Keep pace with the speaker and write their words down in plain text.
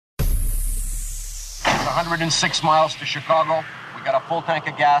106 miles to Chicago. We got a full tank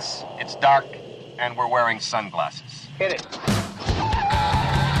of gas. It's dark, and we're wearing sunglasses. Hit it.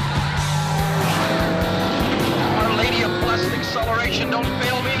 Our Lady of Blessed Acceleration, don't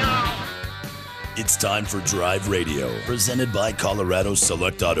fail me now. It's time for Drive Radio, presented by Colorado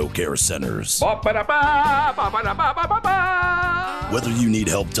Select Auto Care Centers. Whether you need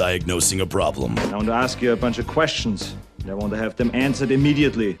help diagnosing a problem, I want to ask you a bunch of questions. I want to have them answered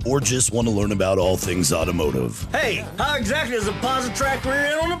immediately. Or just want to learn about all things automotive. Hey, how exactly does a Positrack rear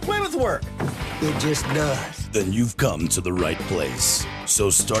end on a Plymouth work? It just does. Then you've come to the right place.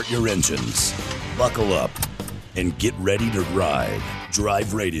 So start your engines, buckle up, and get ready to ride.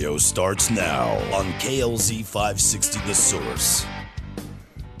 Drive Radio starts now on KLZ 560 The Source.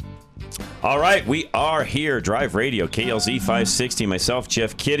 All right, we are here. Drive Radio, KLZ 560. Myself,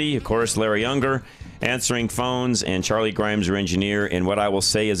 Jeff Kitty, of course, Larry Unger, answering phones, and Charlie Grimes, our engineer. And what I will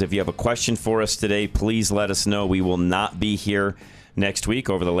say is if you have a question for us today, please let us know. We will not be here next week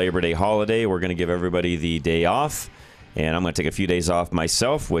over the Labor Day holiday. We're going to give everybody the day off, and I'm going to take a few days off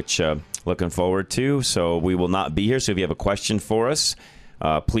myself, which looking forward to. So we will not be here. So if you have a question for us,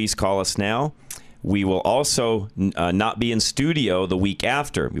 please call us now. We will also not be in studio the week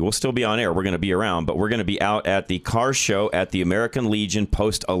after. We will still be on air. We're going to be around, but we're going to be out at the car show at the American Legion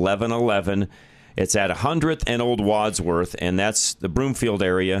Post 1111. It's at 100th and Old Wadsworth, and that's the Broomfield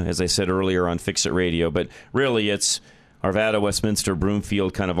area, as I said earlier on Fix It Radio. But really, it's Arvada, Westminster,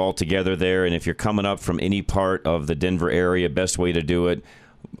 Broomfield kind of all together there. And if you're coming up from any part of the Denver area, best way to do it,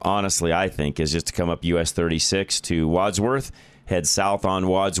 honestly, I think, is just to come up US 36 to Wadsworth, head south on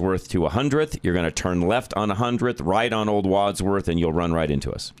Wadsworth to 100th. You're going to turn left on 100th, right on Old Wadsworth, and you'll run right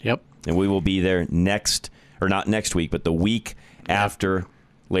into us. Yep. And we will be there not next week, but the week after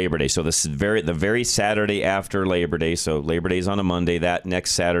Labor Day. So this is the very Saturday after Labor Day. So Labor Day is on a Monday. That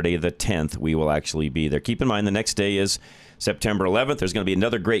next Saturday, the 10th, we will actually be there. Keep in mind, the next day is September 11th. There's going to be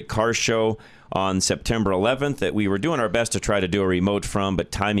another great car show on September 11th that we were doing our best to try to do a remote from,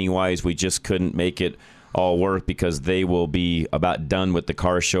 but timing-wise, we just couldn't make it all work because they will be about done with the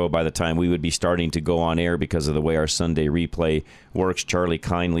car show by the time we would be starting to go on air because of the way our Sunday replay works. Charlie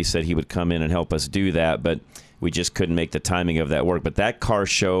kindly said he would come in and help us do that, but we just couldn't make the timing of that work. But that car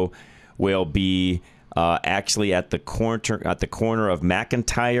show will be actually at the corner of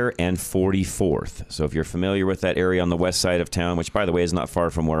McIntyre and 44th. So if you're familiar with that area on the west side of town, which, by the way, is not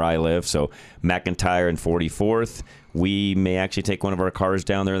far from where I live, so McIntyre and 44th, we may actually take one of our cars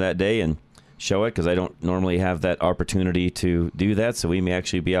down there that day and show it because I don't normally have that opportunity to do that. So we may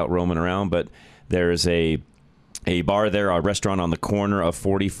actually be out roaming around. But there's a bar there, a restaurant on the corner of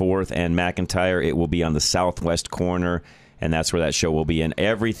 44th and McIntyre. It will be on the southwest corner, and that's where that show will be. And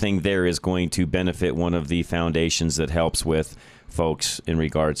everything there is going to benefit one of the foundations that helps with folks in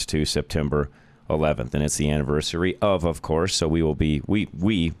regards to September 11th. And it's the anniversary of course. So we will be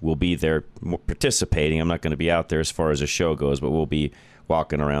there participating. I'm not going to be out there as far as the show goes, but we'll be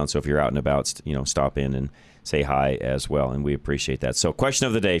walking around. So if you're out and about, stop in and say hi as well. And we appreciate that. So question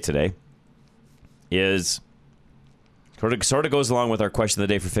of the day today is sort of goes along with our question of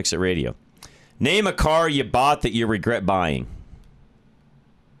the day for Fix It Radio. Name a car you bought that you regret buying.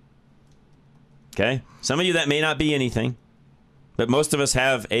 Okay? Some of you, that may not be anything, but most of us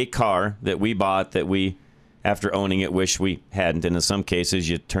have a car that we bought that we, after owning it, wish we hadn't. And in some cases,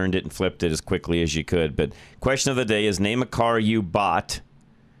 you turned it and flipped it as quickly as you could. But question of the day is name a car you bought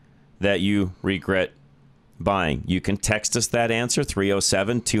that you regret buying. You can text us that answer,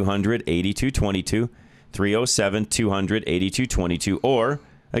 307-200-8222, 307-200-8222, or,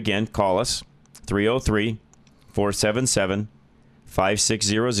 again, call us, 303-477-5600,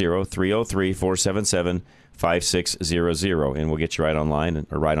 303-477-5600, and we'll get you right online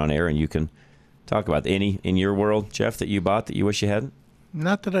or right on air, and you can talk about any in your world, Jeff, that you bought that you wish you hadn't.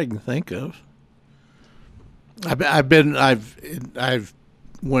 Not that I can think of.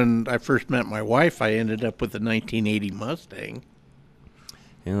 When I first met my wife, I ended up with a 1980 Mustang.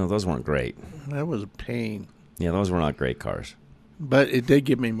 Those weren't great. That was a pain. Yeah, those were not great cars. But it did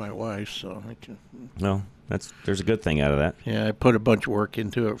give me my wife, so I can. No, there's a good thing out of that. Yeah, I put a bunch of work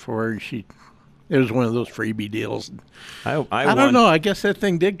into it for her, and it was one of those freebie deals. I don't know. I guess that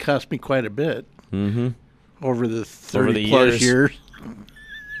thing did cost me quite a bit over the 30-plus years.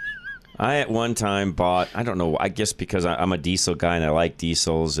 I at one time bought, I don't know, I guess because I'm a diesel guy and I like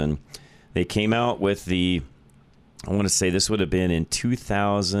diesels, and they came out with I want to say this would have been in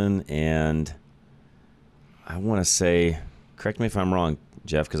 2000, and I want to say, correct me if I'm wrong,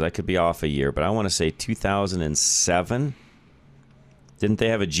 Jeff, because I could be off a year, but I want to say 2007. Didn't they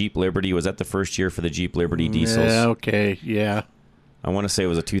have a Jeep Liberty? Was that the first year for the Jeep Liberty diesels? Yeah, okay, yeah. I want to say it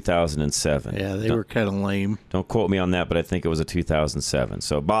was a 2007. Yeah, they were kind of lame. Don't quote me on that, but I think it was a 2007.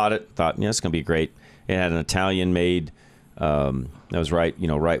 So bought it, thought, it's going to be great. It had an Italian-made, that was right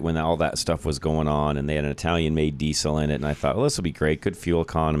when all that stuff was going on, and they had an Italian-made diesel in it, and I thought, well, this will be great, good fuel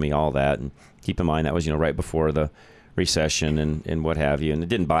economy, all that. And keep in mind, that was, right before the recession and what have you. And I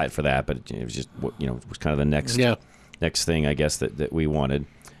didn't buy it for that, but it was just, it was kind of the next thing, I guess, that we wanted.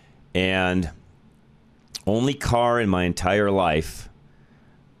 And only car in my entire life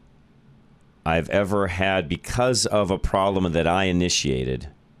I've ever had, because of a problem that I initiated,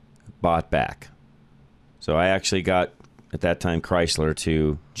 bought back. So I actually got, at that time, Chrysler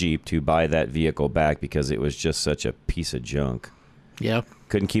to Jeep to buy that vehicle back because it was just such a piece of junk. Yeah.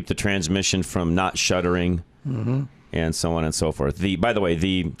 Couldn't keep the transmission from not shuddering, and so on and so forth. By the way,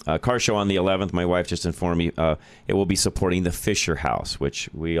 the car show on the 11th, my wife just informed me, it will be supporting the Fisher House, which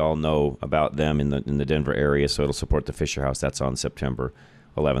we all know about them in the Denver area, so it'll support the Fisher House. That's on September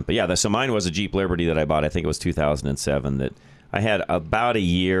 11th. But yeah, so mine was a Jeep Liberty that I bought. I think it was 2007 that I had about a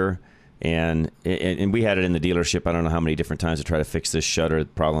year, and we had it in the dealership. I don't know how many different times to try to fix this shudder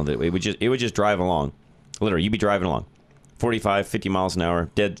problem. That it would just drive along. Literally, you'd be driving along, 45, 50 miles an hour,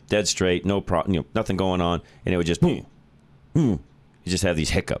 dead straight, no problem, nothing going on, and it would just boom. You just have these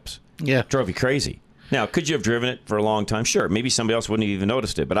hiccups. Yeah, drove you crazy. Now, could you have driven it for a long time? Sure, maybe somebody else wouldn't have even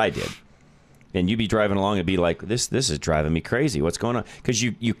noticed it, but I did. And you'd be driving along and be like, this is driving me crazy. What's going on? Because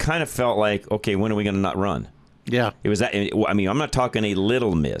you kind of felt like, okay, when are we going to not run? Yeah. It was that. I mean, I'm not talking a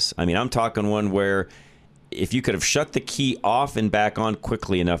little miss. I mean, I'm talking one where if you could have shut the key off and back on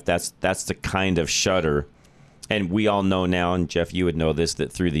quickly enough, that's the kind of shudder. And we all know now, and Jeff, you would know this,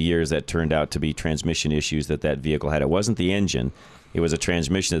 that through the years that turned out to be transmission issues that vehicle had. It wasn't the engine. It was a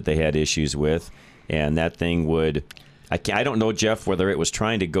transmission that they had issues with. And that thing would... I don't know, Jeff, whether it was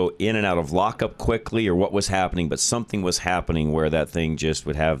trying to go in and out of lockup quickly or what was happening, but something was happening where that thing just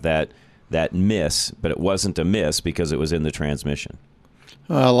would have that miss, but it wasn't a miss because it was in the transmission.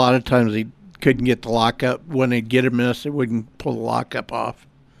 A lot of times he couldn't get the lockup. When they'd get a miss, it wouldn't pull the lockup off.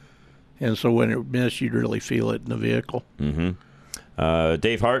 And so when it missed, you'd really feel it in the vehicle. Mm-hmm.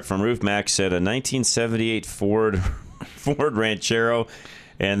 Dave Hart from Roof Max said a 1978 Ford Ranchero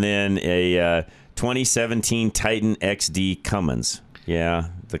and then a 2017 Titan XD Cummins. Yeah,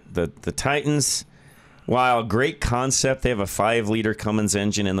 the Titans, while great concept, they have a 5-liter Cummins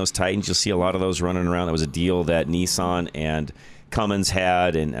engine in those Titans. You'll see a lot of those running around. That was a deal that Nissan and Cummins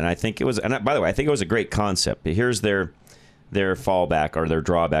had, and I think it was. And by the way, I think it was a great concept. But here's their fallback or their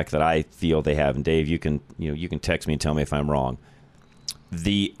drawback that I feel they have. And Dave, you can text me and tell me if I'm wrong.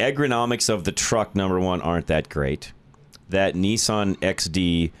 The ergonomics of the truck, number one, aren't that great. That Nissan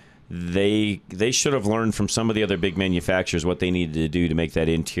XD, they should have learned from some of the other big manufacturers what they needed to do to make that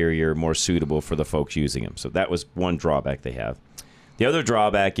interior more suitable for the folks using them. So that was one drawback they have. The other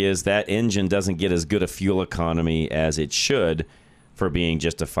drawback is that engine doesn't get as good a fuel economy as it should for being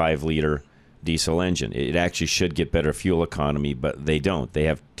just a 5-liter diesel engine. It actually should get better fuel economy, but they don't. They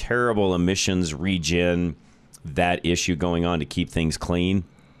have terrible emissions regen, that issue going on to keep things clean.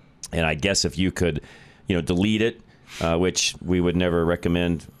 And I guess if you could, delete it, which we would never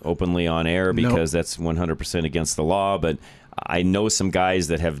recommend openly on air because that's 100% against the law. But I know some guys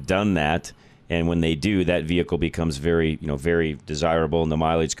that have done that, and when they do, that vehicle becomes very, very desirable, and the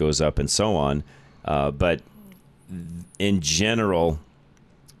mileage goes up and so on. But in general,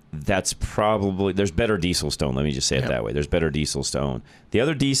 that's probably, there's better diesels to own. Let me just say it that way. There's better diesels to own. The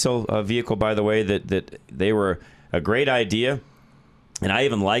other diesel vehicle, by the way, that they were a great idea, and I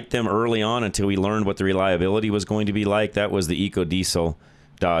even liked them early on until we learned what the reliability was going to be like. That was the EcoDiesel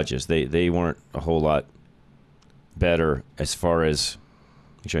Dodges. They weren't a whole lot better as far as,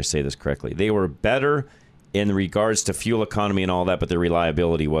 make sure I say this correctly. They were better in regards to fuel economy and all that, but their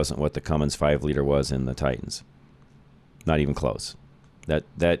reliability wasn't what the Cummins 5-liter was in the Titans. Not even close. That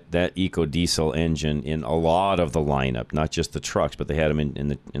EcoDiesel engine in a lot of the lineup, not just the trucks, but they had them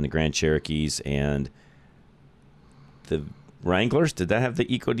in the Grand Cherokees and the Wranglers. Did that have the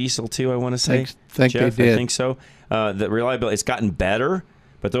EcoDiesel too? I want to say, think Jeff, they did. I think so. The reliability, it's gotten better,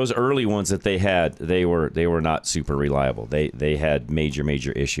 but those early ones that they had, they were not super reliable. They had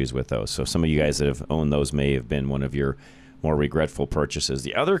major issues with those. So some of you guys that have owned those may have been one of your more regretful purchases.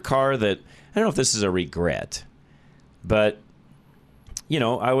 The other car that, I don't know if this is a regret, but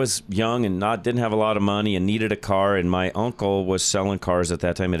I was young and didn't have a lot of money and needed a car, and my uncle was selling cars at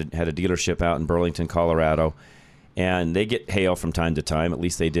that time. It had a dealership out in Burlington, Colorado, and they get hail from time to time. At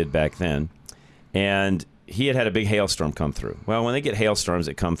least they did back then. And he had a big hailstorm come through. Well, when they get hailstorms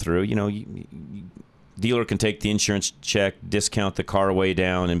that come through, dealer can take the insurance check, discount the car way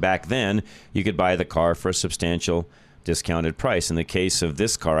down, and back then you could buy the car for a substantial discounted price. In the case of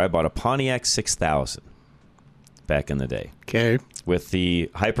this car, I bought a Pontiac 6000 back in the day. Okay. With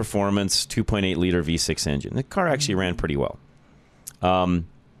the high-performance 2.8-liter V6 engine. The car actually ran pretty well. Had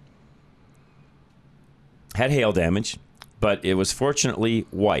hail damage, but it was fortunately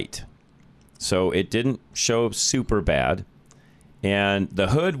white. So it didn't show super bad. And the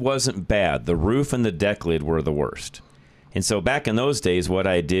hood wasn't bad. The roof and the deck lid were the worst. And so back in those days, what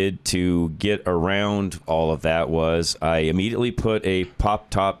I did to get around all of that was I immediately put a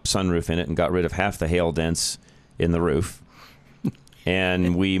pop-top sunroof in it and got rid of half the hail dents in the roof.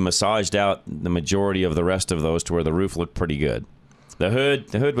 And we massaged out the majority of the rest of those to where the roof looked pretty good. The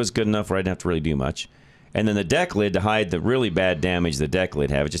hood was good enough where I didn't have to really do much. And then the deck lid, to hide the really bad damage the deck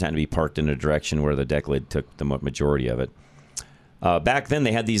lid had, it just had to be parked in a direction where the deck lid took the majority of it. Back then,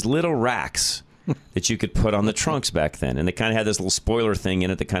 they had these little racks that you could put on the trunks back then. And they kind of had this little spoiler thing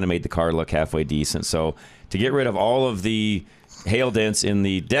in it that kind of made the car look halfway decent. So to get rid of all of the hail dents in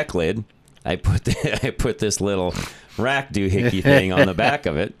the deck lid, I put this little rack doohickey thing on the back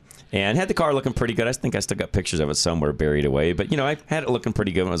of it. And had the car looking pretty good. I think I still got pictures of it somewhere buried away. But, I had it looking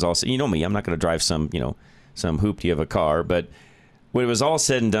pretty good when it was all said. You know me, I'm not going to drive some hoopty of a car. But when it was all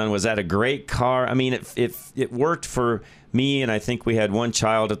said and done, was that a great car? I mean, it worked for me, and I think we had one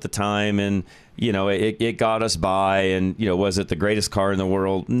child at the time, and, it got us by. And, was it the greatest car in the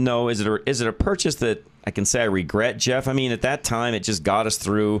world? No. Is it a purchase that I can say I regret, Jeff? I mean, at that time, it just got us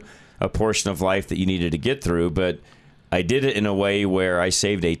through a portion of life that you needed to get through. But I did it in a way where I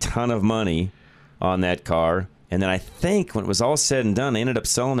saved a ton of money on that car. And then I think when it was all said and done, I ended up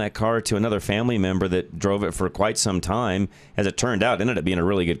selling that car to another family member that drove it for quite some time. As it turned out, it ended up being a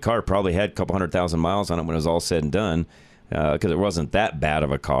really good car. Probably had a couple 100,000 miles on it when it was all said and done, because it wasn't that bad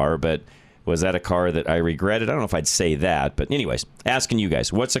of a car. But was that a car that I regretted? I don't know if I'd say that. But anyways, asking you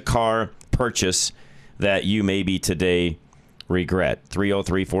guys, what's a car purchase that you maybe today regret?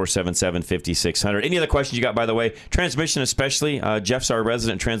 303-477-5600. Any other questions you got, by the way? Transmission especially. Jeff's our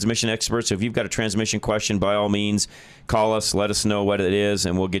resident transmission expert, so if you've got a transmission question, by all means, call us. Let us know what it is,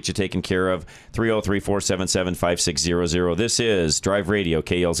 and we'll get you taken care of. 303-477-5600. This is Drive Radio,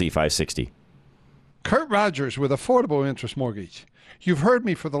 KLZ 560. Kurt Rogers with Affordable Interest Mortgage. You've heard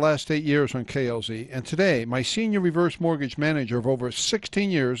me for the last 8 years on KLZ, and today, my senior reverse mortgage manager of over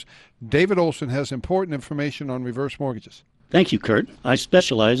 16 years, David Olson, has important information on reverse mortgages. Thank you, Kurt. I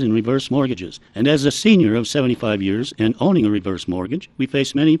specialize in reverse mortgages, and as a senior of 75 years and owning a reverse mortgage, we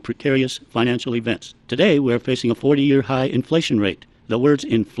face many precarious financial events. Today, we are facing a 40-year high inflation rate. The words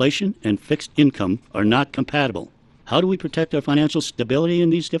inflation and fixed income are not compatible. How do we protect our financial stability in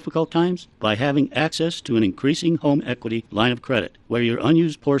these difficult times? By having access to an increasing home equity line of credit, where your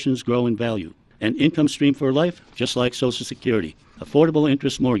unused portions grow in value. An income stream for life, just like Social Security. Affordable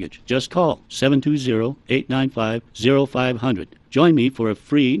Interest Mortgage. Just call 720-895-0500. Join me for a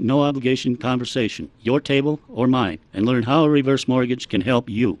free, no-obligation conversation, your table or mine, and learn how a reverse mortgage can help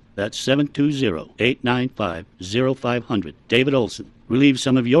you. That's 720-895-0500. David Olson. Relieve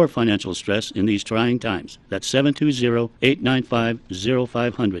some of your financial stress in these trying times. That's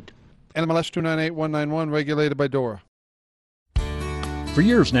 720-895-0500. NMLS 298191, regulated by DORA. For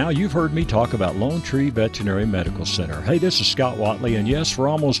years now, you've heard me talk about Lone Tree Veterinary Medical Center. Hey, this is Scott Watley, and yes, for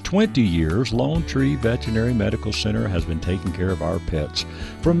almost 20 years, Lone Tree Veterinary Medical Center has been taking care of our pets.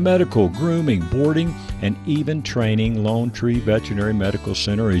 From medical, grooming, boarding, and even training, Lone Tree Veterinary Medical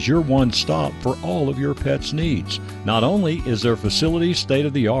Center is your one stop for all of your pet's needs. Not only is their facility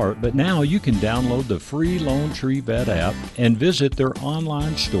state-of-the-art, but now you can download the free Lone Tree Vet app and visit their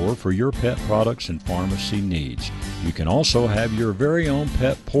online store for your pet products and pharmacy needs. You can also have your very own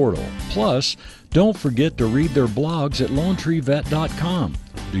pet portal. Plus, don't forget to read their blogs at LoneTreeVet.com.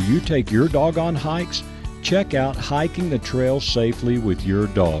 Do you take your dog on hikes? Check out Hiking the Trail Safely with Your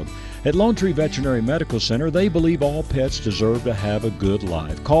Dog. At Lone Tree Veterinary Medical Center, they believe all pets deserve to have a good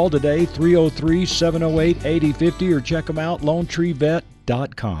life. Call today, 303-708-8050, or check them out,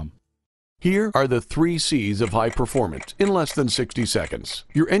 LoneTreeVet.com. Here are the 3 C's of high performance in less than 60 seconds.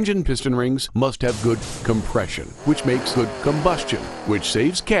 Your engine piston rings must have good compression, which makes good combustion, which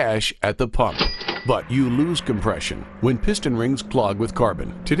saves cash at the pump. But you lose compression when piston rings clog with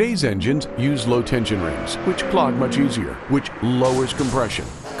carbon. Today's engines use low tension rings, which clog much easier, which lowers compression,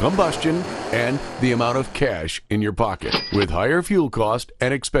 combustion, and the amount of cash in your pocket, with higher fuel cost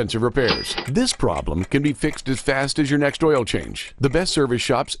and expensive repairs. This problem can be fixed as fast as your next oil change. The best service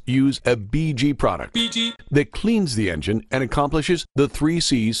shops use a BG product that cleans the engine and accomplishes the 3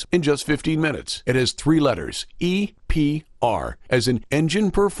 C's in just 15 minutes. It has 3 letters, E, EPR, as in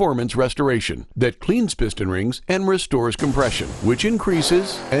Engine Performance Restoration, that cleans piston rings and restores compression, which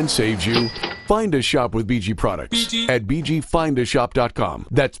increases and saves you. Find a shop with BG products at bgfindashop.com.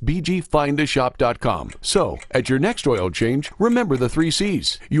 That's bgfindashop.com. So, at your next oil change, remember the 3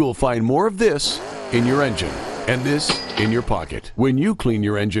 C's. You will find more of this in your engine and this in your pocket when you clean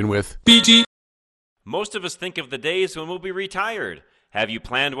your engine with BG. Most of us think of the days when we'll be retired. Have you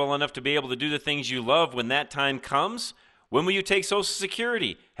planned well enough to be able to do the things you love when that time comes? When will you take Social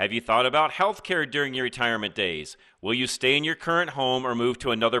Security? Have you thought about health care during your retirement days? Will you stay in your current home or move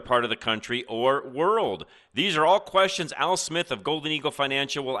to another part of the country or world? These are all questions Al Smith of Golden Eagle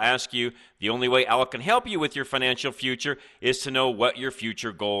Financial will ask you. The only way Al can help you with your financial future is to know what your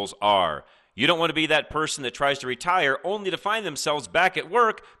future goals are. You don't want to be that person that tries to retire only to find themselves back at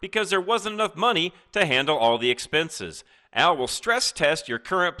work because there wasn't enough money to handle all the expenses. Al will stress test your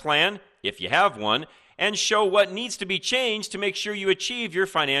current plan, if you have one, and show what needs to be changed to make sure you achieve your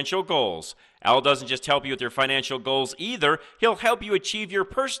financial goals. Al doesn't just help you with your financial goals either, he'll help you achieve your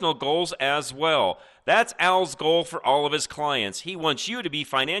personal goals as well. That's Al's goal for all of his clients. He wants you to be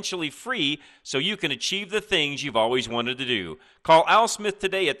financially free so you can achieve the things you've always wanted to do. Call Al Smith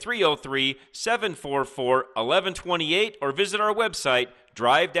today at 303-744-1128 or visit our website,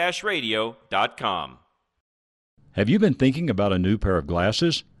 drive-radio.com. Have you been thinking about a new pair of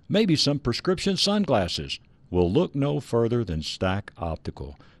glasses? Maybe some prescription sunglasses? Well, look no further than Stack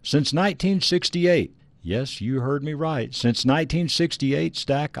Optical. Since 1968, yes, you heard me right. Since 1968,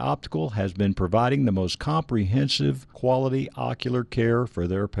 Stack Optical has been providing the most comprehensive quality ocular care for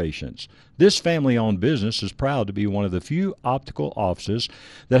their patients. This family-owned business is proud to be one of the few optical offices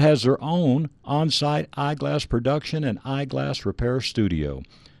that has their own on-site eyeglass production and eyeglass repair studio.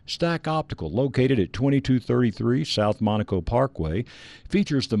 Stack Optical, located at 2233 South Monaco Parkway,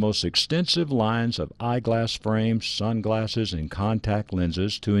 features the most extensive lines of eyeglass frames, sunglasses, and contact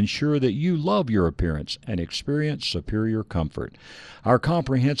lenses to ensure that you love your appearance and experience superior comfort. Our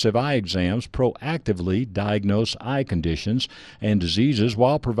comprehensive eye exams proactively diagnose eye conditions and diseases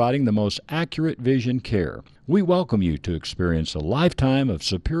while providing the most accurate vision care. We welcome you to experience a lifetime of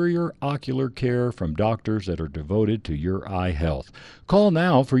superior ocular care from doctors that are devoted to your eye health. Call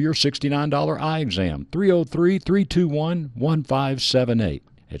now for your $69 eye exam, 303-321-1578.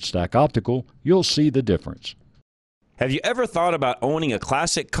 At Stack Optical, you'll see the difference. Have you ever thought about owning a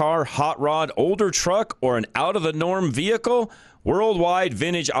classic car, hot rod, older truck, or an out-of-the-norm vehicle? Worldwide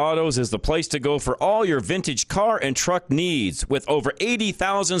Vintage Autos is the place to go for all your vintage car and truck needs. With over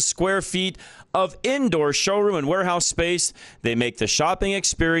 80,000 square feet of indoor showroom and warehouse space, they make the shopping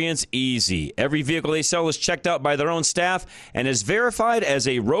experience easy. Every vehicle they sell is checked out by their own staff and is verified as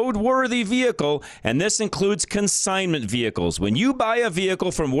a roadworthy vehicle, and this includes consignment vehicles. When you buy a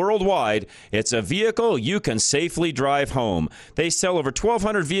vehicle from Worldwide, it's a vehicle you can safely drive home. They sell over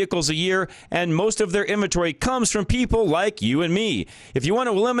 1,200 vehicles a year, and most of their inventory comes from people like you and me. If you want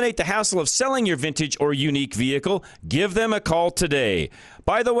to eliminate the hassle of selling your vintage or unique vehicle, give them a call today.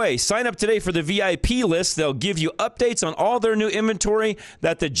 By the way, sign up today for the VIP list. They'll give you updates on all their new inventory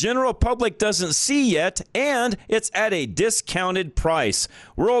that the general public doesn't see yet, and it's at a discounted price.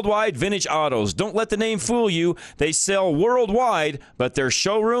 Worldwide Vintage Autos. Don't let the name fool you. They sell worldwide, but their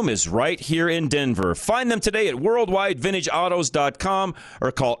showroom is right here in Denver. Find them today at worldwidevintageautos.com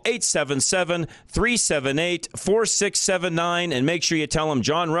or call 877-378-4679 and make sure you tell them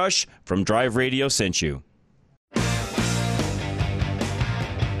John Rush from Drive Radio sent you.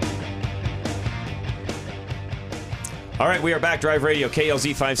 All right, we are back. Drive Radio,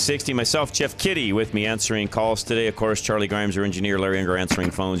 KLZ 560. Myself, Jeff Kitty, with me answering calls today. Of course, Charlie Grimes, our engineer, Larry Unger answering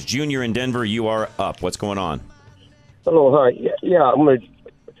phones. Junior in Denver, you are up. What's going on? Hello, hi. Yeah,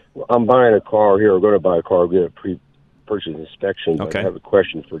 I'm buying a car here. I'm going to buy a car, get a pre-purchase inspection. But I have a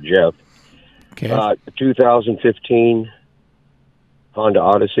question for Jeff. Okay. 2015 Honda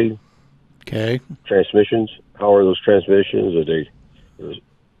Odyssey. Okay. Transmissions. How are those transmissions? Are there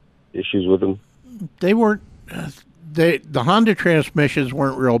issues with them? They weren't. The Honda transmissions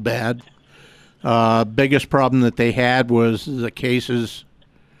weren't real bad. Biggest problem that they had was the cases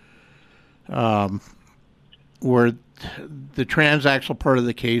where the transaxle part of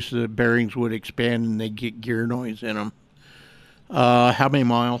the case, the bearings would expand and they'd get gear noise in them. How many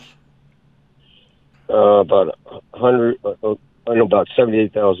miles? About 100. About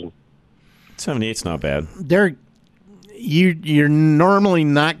 78,000. 78's not bad. You're normally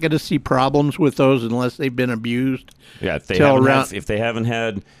not going to see problems with those unless they've been abused. Yeah, if they haven't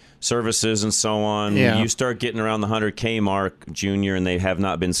had services and so on, you start getting around the 100K mark, Junior, and they have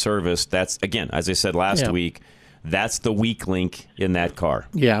not been serviced. That's, again, as I said last week, that's the weak link in that car.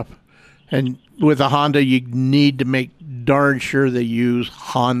 Yeah. And with a Honda, you need to make darn sure they use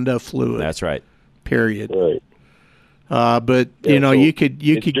Honda fluid. That's right. Period. Right. But Yeah, so you could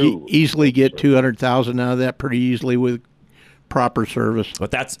easily get 200,000 out of that pretty easily with proper service.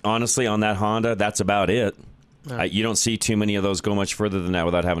 But that's honestly on that Honda. That's about it. You don't see too many of those go much further than that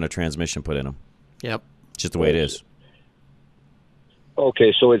without having a transmission put in them. Yep. It's just the way it is.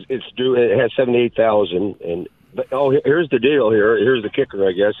 Okay, so it's due. It has 78,000, and here's the deal. Here's the kicker.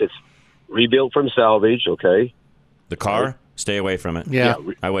 I guess it's rebuilt from salvage. Okay. The car, stay away from it. Yeah.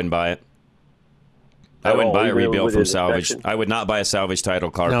 I wouldn't buy it. I wouldn't buy a rebuild from salvage. I would not buy a salvage title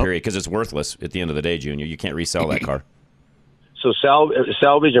car, period, because it's worthless at the end of the day, Junior. You can't resell that car. So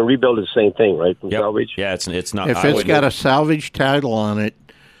salvage and rebuild is the same thing, right? From salvage? Yeah, it's not. If it's got a salvage title on it,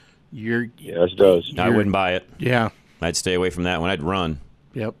 yes, it does. I wouldn't buy it. Yeah. I'd stay away from that one. I'd run.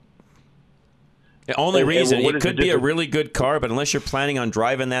 Yep. The only reason, it could be a really good car, but unless you're planning on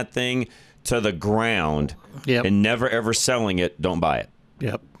driving that thing to the ground and never, ever selling it, don't buy it.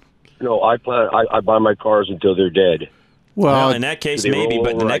 Yep. No, I buy my cars until they're dead. Well, in that case, maybe.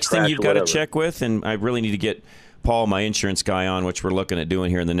 But the next thing you've got to check with, and I really need to get Paul, my insurance guy, on, which we're looking at doing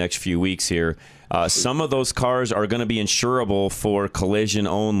here in the next few weeks here. Some of those cars are going to be insurable for collision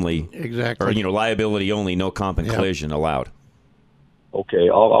only. Exactly. Or, liability only, no comp and collision allowed. Okay,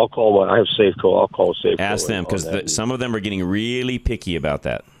 I'll call I have Safeco. I'll call Safeco. Ask them, because some of them are getting really picky about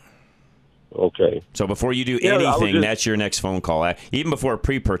that. Okay. So before you do anything, that's your next phone call. Even before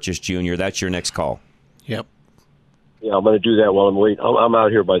pre-purchase, Junior, that's your next call. Yep. Yeah, I'm going to do that while I'm waiting. I'm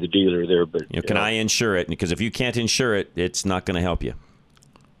out here by the dealer there, but can I insure it? Because if you can't insure it, it's not going to help you.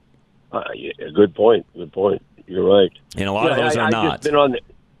 Yeah, good point. Good point. You're right. And a lot of those are not.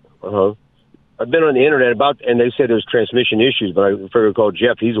 I've been on the internet and they said there's transmission issues, but I figured to call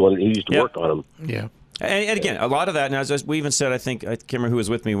Jeff. He's the one. He used to work on them. Yeah. And again, a lot of that, and as we even said, I can't remember who was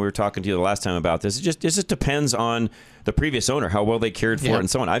with me. We were talking to you the last time about this. It just depends on the previous owner, how well they cared for it, and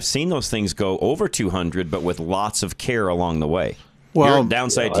so on. I've seen those things go over 200, but with lots of care along the way. Well, your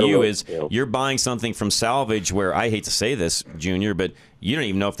downside to you is you're buying something from salvage where, I hate to say this, Junior, but you don't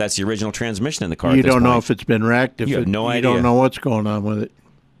even know if that's the original transmission in the car. You don't know if it's been wrecked. You have no idea. You don't know what's going on with it.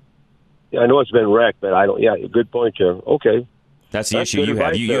 Yeah, I know it's been wrecked, but I don't. Yeah, good point, Jeff. Okay. That's the issue you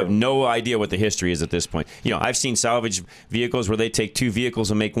have. You have no idea what the history is at this point. I've seen salvage vehicles where they take two vehicles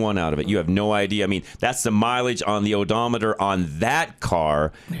and make one out of it. You have no idea. I mean, that's the mileage on the odometer on that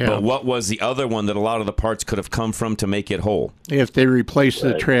car. Yeah. But what was the other one that a lot of the parts could have come from to make it whole? If they replaced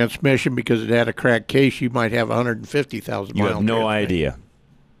the transmission because it had a cracked case, you might have 150,000 miles. You have no idea.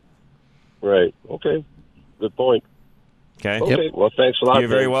 Right. Okay. Good point. Okay. Yep. Well, thanks a lot. You're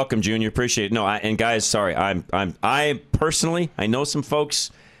very welcome, Junior. Appreciate it. No, and guys, sorry. I personally, I know some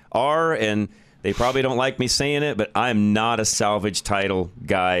folks are, and they probably don't like me saying it, but I'm not a salvage title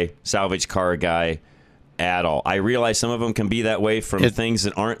guy, salvage car guy at all. I realize some of them can be that way from things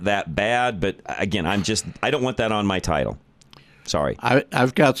that aren't that bad, but again, I don't want that on my title. Sorry.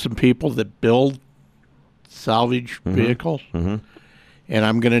 I've got some people that build salvage vehicles, and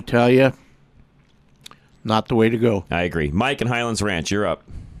I'm going to tell you, not the way to go. I agree. Mike in Highlands Ranch, you're up.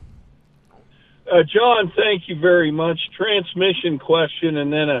 John, thank you very much. Transmission question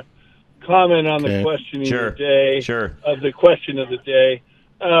and then a comment on the question of the day. Sure. Of the question of the day.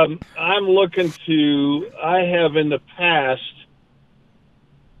 I'm looking I have in the past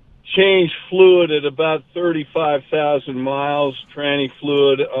changed fluid at about 35,000 miles, tranny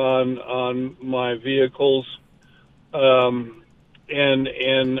fluid on my vehicles. And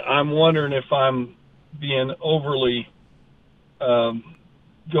I'm wondering if I'm being overly going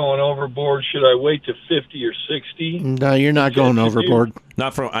overboard. Should I wait to 50 or 60? No, you're not going overboard.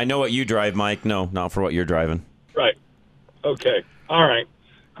 Not for. I know what you drive, Mike. No, not for what you're driving. Right. Okay. All right.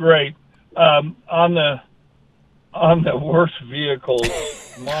 Great. On the worst vehicles,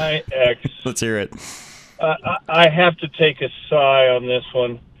 my ex. Let's hear it. I have to take a sigh on this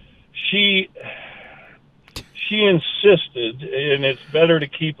one. She insisted, and it's better to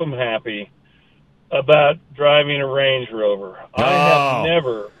keep them happy, about driving a Range Rover. I have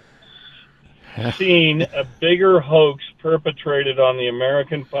never seen a bigger hoax perpetrated on the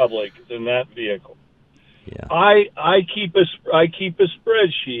American public than that vehicle. Yeah. I keep a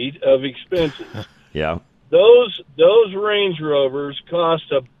spreadsheet of expenses. Yeah. Those Range Rovers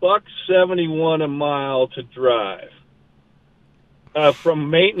cost $171 a mile to drive. From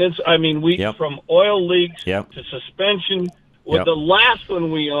maintenance, from oil leaks to suspension. With the last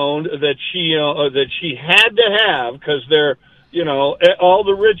one we owned that she had to have, because they're, all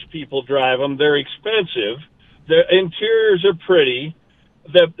the rich people drive them. They're expensive. The interiors are pretty.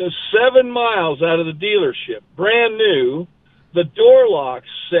 The 7 miles out of the dealership, brand new, the door lock's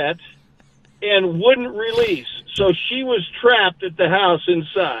set, and wouldn't release. So she was trapped at the house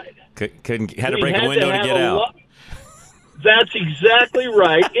inside. Had to break a window to get out. That's exactly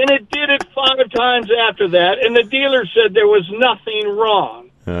right. And it did it 5 times after that, and the dealer said there was nothing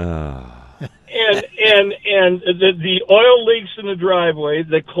wrong. And the oil leaks in the driveway,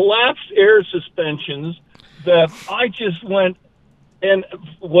 the collapsed air suspensions, I just went, and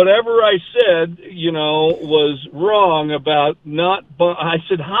whatever I said, was wrong about not. I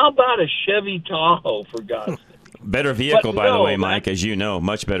said, how about a Chevy Tahoe, for God's sake? Better vehicle, by the way, Mike, as you know,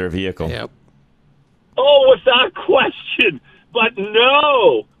 much better vehicle. Yep. Oh, without question. But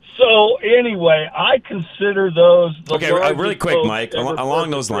no. So anyway, I consider those the really quick, Mike, along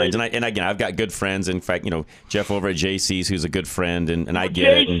those lines, and again, I've got good friends. In fact, Jeff over at JC's, who's a good friend, and I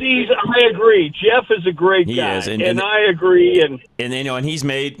get it. JC's, I agree. Jeff is a great guy, he is, and I agree. And he's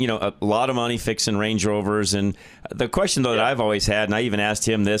made a lot of money fixing Range Rovers. And the question though that I've always had, and I even asked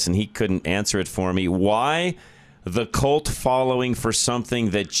him this, and he couldn't answer it for me: why the cult following for something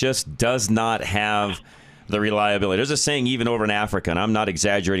that just does not have the reliability? There's a saying even over in Africa, and I'm not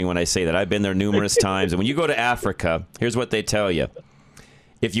exaggerating when I say that. I've been there numerous times. And when you go to Africa, here's what they tell you.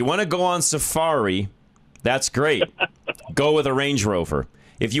 If you want to go on safari, that's great. Go with a Range Rover.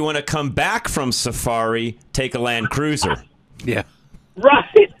 If you want to come back from safari, take a Land Cruiser. Yeah.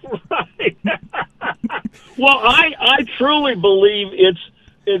 Right. Well, I truly believe it's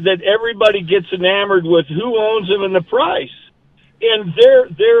that everybody gets enamored with who owns them and the price. And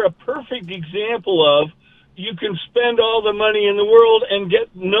they're a perfect example of you can spend all the money in the world and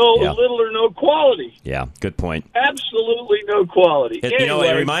get little or no quality. Yeah, good point. Absolutely no quality.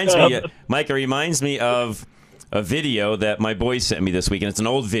 It reminds me, Mike, it reminds me of a video that my boys sent me this week, and it's an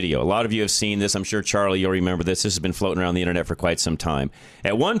old video. A lot of you have seen this. I'm sure, Charlie, you'll remember this. This has been floating around the internet for quite some time.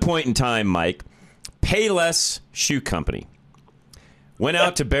 At one point in time, Mike, Payless Shoe Company went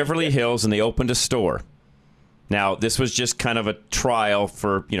out to Beverly Hills and they opened a store. Now, this was just kind of a trial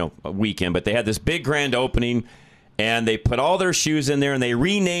for, a weekend, but they had this big grand opening, and they put all their shoes in there, and they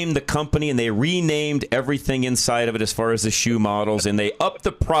renamed the company, and they renamed everything inside of it as far as the shoe models, and they upped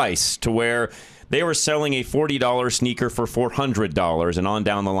the price to where they were selling a $40 sneaker for $400, and on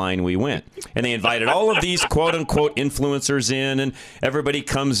down the line we went. And they invited all of these quote-unquote influencers in, and everybody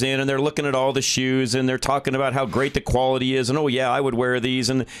comes in, and they're looking at all the shoes, and they're talking about how great the quality is, and oh yeah, I would wear these,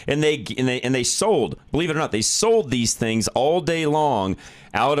 and they sold, believe it or not, they sold these things all day long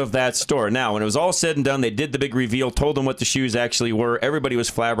out of that store. Now, when it was all said and done, they did the big reveal, told them what the shoes actually were. Everybody was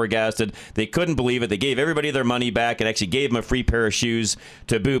flabbergasted. They couldn't believe it. They gave everybody their money back and actually gave them a free pair of shoes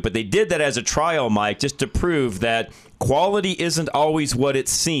to boot. But they did that as a trial, Mike, just to prove that quality isn't always what it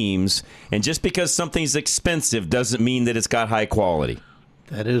seems. And just because something's expensive doesn't mean that it's got high quality.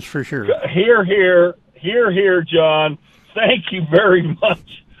 That is for sure. Here, John. Thank you very much.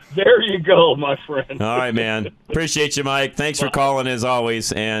 There you go, my friend. All right, man. Appreciate you, Mike. Thanks for calling, as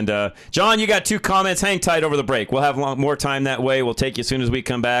always. And, John, you got 2 comments. Hang tight over the break. We'll have more time that way. We'll take you as soon as we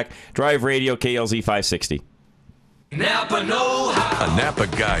come back. Drive Radio, KLZ 560. Napa know-how. A Napa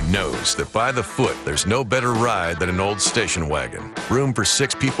guy knows that by the foot, there's no better ride than an old station wagon. Room for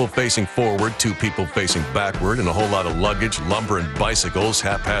 6 people facing forward, 2 people facing backward, and a whole lot of luggage, lumber, and bicycles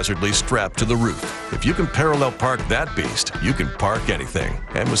haphazardly strapped to the roof. If you can parallel park that beast, you can park anything.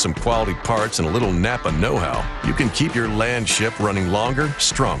 And with some quality parts and a little Napa know-how, you can keep your land ship running longer,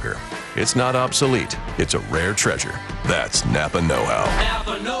 stronger. It's not obsolete. It's a rare treasure. That's Napa know-how.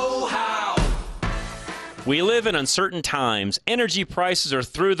 Napa know-how. We live in uncertain times. Energy prices are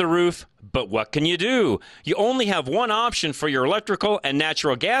through the roof, but what can you do? You only have one option for your electrical and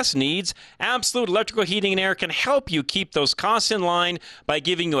natural gas needs. Absolute Electrical Heating and Air can help you keep those costs in line by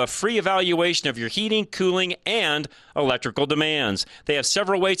giving you a free evaluation of your heating, cooling, and electrical demands. They have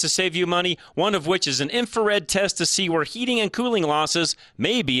several ways to save you money, one of which is an infrared test to see where heating and cooling losses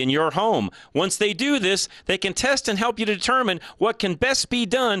may be in your home. Once they do this, they can test and help you determine what can best be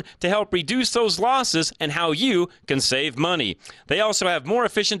done to help reduce those losses and how you can save money. They also have more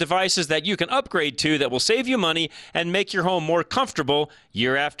efficient devices that you can upgrade to that will save you money and make your home more comfortable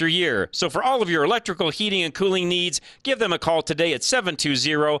year after year. So for all of your electrical, heating, and cooling needs, give them a call today at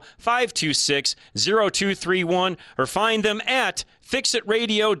 720-526-0231 or find them at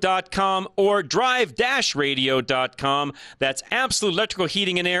fixitradio.com or drive-radio.com. That's Absolute Electrical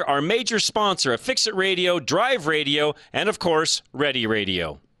Heating and Air, our major sponsor of Fix It Radio, Drive Radio, and of course, Ready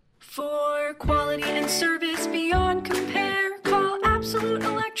Radio. For quality and service beyond compare, call Absolute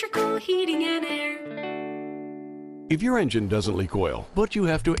Electrical Heating and Air. If your engine doesn't leak oil, but you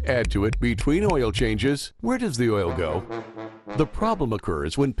have to add to it between oil changes, where does the oil go? The problem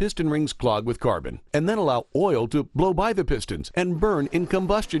occurs when piston rings clog with carbon and then allow oil to blow by the pistons and burn in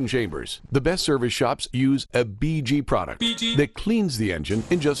combustion chambers. The best service shops use a BG product that cleans the engine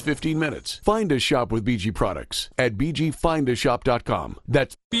in just 15 minutes. Find a shop with BG products at bgfindashop.com.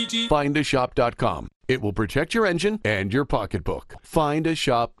 That's bgfindashop.com. It will protect your engine and your pocketbook. Find a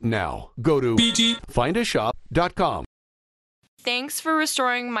shop now. Go to bgfindashop.com. Thanks for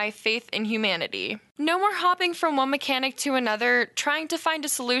restoring my faith in humanity. No more hopping from one mechanic to another, trying to find a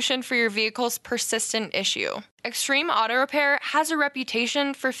solution for your vehicle's persistent issue. Extreme Auto Repair has a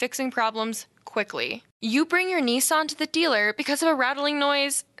reputation for fixing problems quickly. You bring your Nissan to the dealer because of a rattling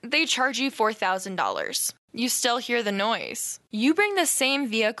noise, they charge you $4,000. You still hear the noise. You bring the same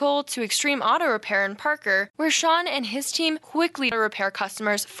vehicle to Extreme Auto Repair in Parker, where Sean and his team quickly repair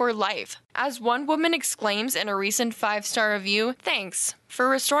customers for life. As one woman exclaims in a recent 5-star review, "Thanks for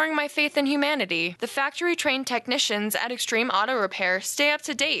restoring my faith in humanity." The factory-trained technicians at Extreme Auto Repair stay up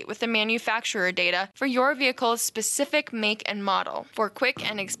to date with the manufacturer data for your vehicle's specific make and model for quick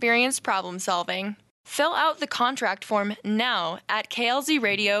and experienced problem solving. Fill out the contract form now at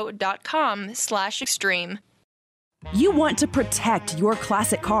klzradio.com/extreme. You want to protect your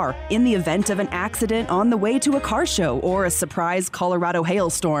classic car in the event of an accident on the way to a car show or a surprise Colorado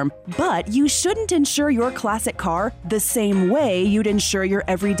hailstorm, but you shouldn't insure your classic car the same way you'd insure your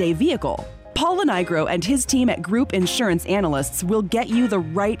everyday vehicle. Paul Lenigro and his team at Group Insurance Analysts will get you the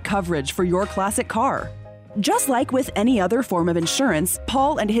right coverage for your classic car. Just like with any other form of insurance,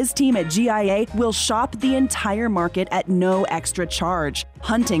 Paul and his team at GIA will shop the entire market at no extra charge,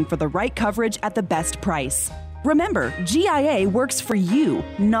 hunting for the right coverage at the best price. Remember, GIA works for you,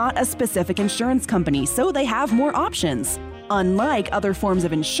 not a specific insurance company, so they have more options. Unlike other forms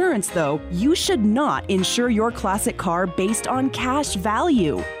of insurance, though, you should not insure your classic car based on cash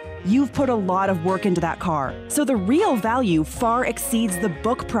value. You've put a lot of work into that car, so the real value far exceeds the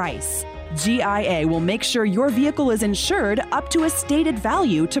book price. GIA will make sure your vehicle is insured up to a stated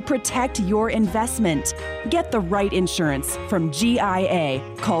value to protect your investment. Get the right insurance from GIA.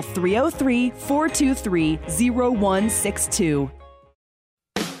 Call 303-423-0162.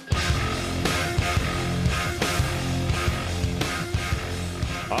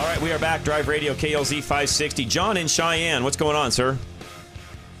 All right, we are back. Drive Radio, KLZ 560. John in Cheyenne. What's going on, sir?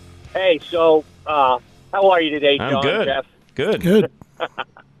 Hey, so how are you today, John? I'm good. Jeff? Good.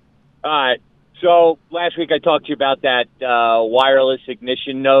 All right. So last week I talked to you about that wireless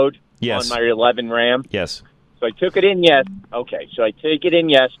ignition node on my 11 Ram. Yes. So I took it in So I take it in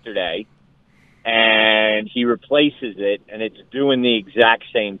yesterday, and he replaces it, and it's doing the exact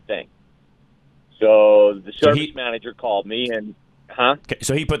same thing. So the service manager called me, and Okay,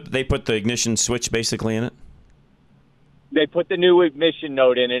 so they put the ignition switch basically in it. They put the new ignition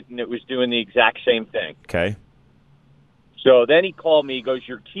node in it, and it was doing the exact same thing. Okay. So then he called me. He goes,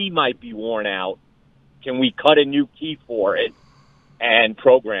 "Your key might be worn out. Can we cut a new key for it and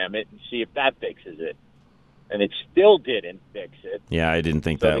program it and see if that fixes it?" And it still didn't fix it. Yeah, I didn't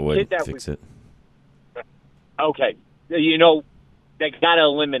think that would fix it. Okay. You know, they got to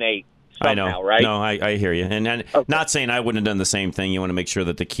eliminate somehow, I know. right? No, I hear you. And not saying I wouldn't have done the same thing. You want to make sure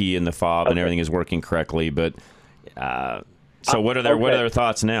that the key and the fob and everything is working correctly. But so what are their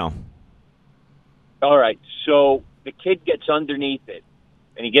thoughts now? All right. So the kid gets underneath it,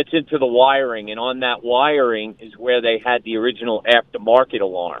 and he gets into the wiring, and on that wiring is where they had the original aftermarket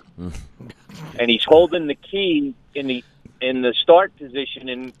alarm. And he's holding the key in the start position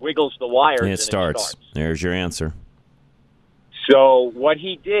and wiggles the wires. It starts. There's your answer. So what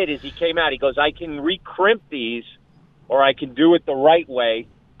he did is he came out. He goes, "I can recrimp these, or I can do it the right way,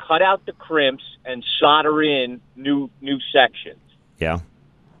 cut out the crimps, and solder in new sections." Yeah.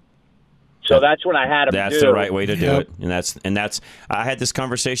 So that's what I had him do. That's the right way to do it, and that's. I had this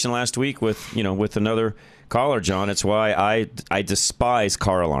conversation last week with another caller, John. It's why I despise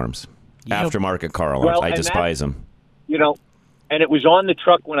car alarms, aftermarket car alarms. I despise them. And it was on the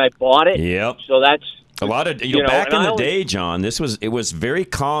truck when I bought it. Yep. So that's a lot of back in the day, John. It was very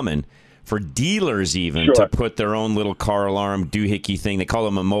common for dealers even to put their own little car alarm doohickey thing. They call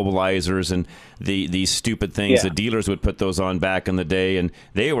them immobilizers, and these stupid things. The dealers would put those on back in the day, and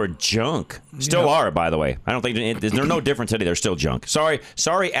they were junk. Still are, by the way. I don't think they're no different today. They're still junk. Sorry,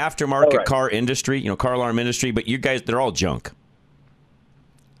 aftermarket car industry, car alarm industry, but you guys, they're all junk.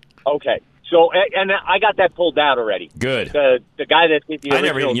 Okay. So, and I got that pulled out already. Good. The guy that did the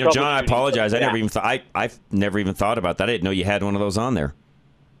original John, I apologize. I've never even thought about that. I didn't know you had one of those on there.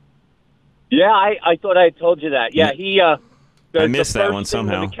 Yeah, I thought I had told you that. Yeah, he. I missed that one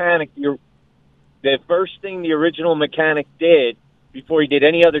somehow. The mechanic, the first thing the original mechanic did before he did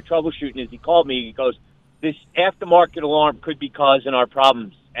any other troubleshooting is he called me. He goes, this aftermarket alarm could be causing our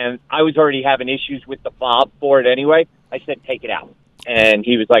problems. And I was already having issues with the fob for it anyway. I said, take it out. And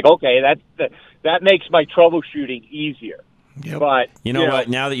he was like, okay, that makes my troubleshooting easier. Yep. But you know what?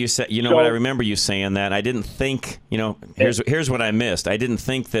 Now that you said, what I remember you saying that, I didn't think. Here's what I missed. I didn't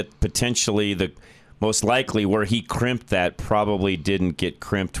think that potentially the most likely where he crimped that probably didn't get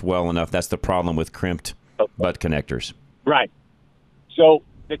crimped well enough. That's the problem with crimped butt connectors. Right. So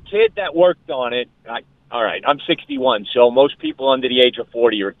the kid that worked on it, all right, I'm 61, so most people under the age of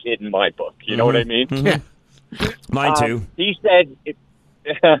 40 are a kid in my book. You know what I mean? Mm-hmm. Mine too. He said if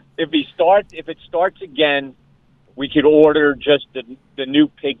it starts again, we could order just the new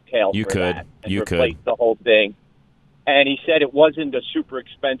pigtail. You could. That and replace the whole thing. And he said it wasn't a super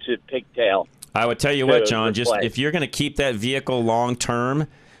expensive pigtail. I would tell you what, John, just if you're going to keep that vehicle long term,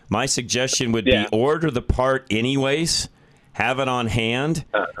 my suggestion would be order the part anyways, have it on hand,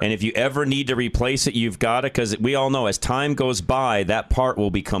 and if you ever need to replace it, you've got it, because we all know as time goes by, that part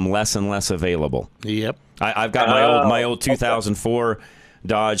will become less and less available. Yep. I've got my old 2004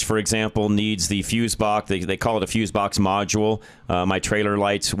 Dodge, for example, needs the fuse box. They call it a fuse box module. My trailer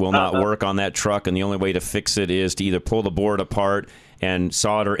lights will not work on that truck, and the only way to fix it is to either pull the board apart and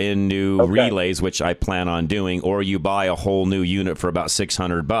solder in new relays, which I plan on doing, or you buy a whole new unit for about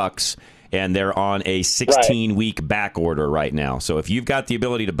 $600, and they're on a 16-week back order right now. So if you've got the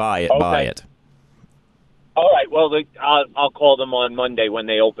ability to buy it, buy it. All right. Well, I'll call them on Monday when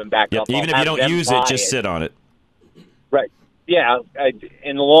they open back up. Even if you don't use it, just sit on it. Right. Yeah.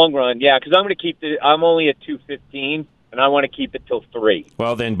 In the long run, because I'm going to keep I'm only at 215, and I want to keep it till 3.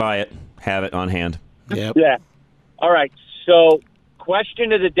 Well, then buy it. Have it on hand. Yep. Yeah. All right. So,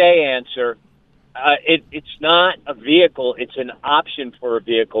 question of the day answer. It's not a vehicle. It's an option for a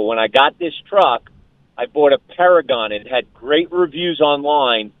vehicle. When I got this truck, I bought a Paragon. It had great reviews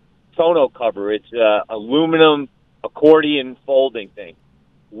online. Tonneau cover. It's aluminum accordion folding thing.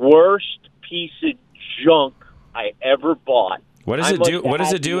 Worst piece of junk I ever bought. What does it do? What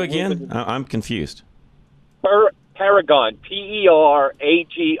does it do again? I'm confused. Paragon. P-E-R-A-G-O-N.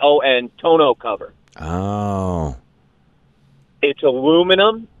 Tonneau cover. Oh. It's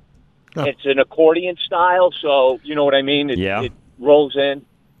aluminum. Oh. It's an accordion style, so you know what I mean? It rolls in.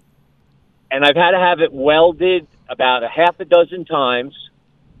 And I've had to have it welded about a half a dozen times.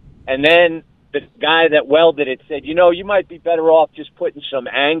 And then the guy that welded it said, you might be better off just putting some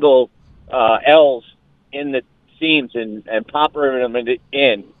angle L's in the seams and popping them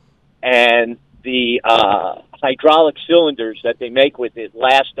in. And the hydraulic cylinders that they make with it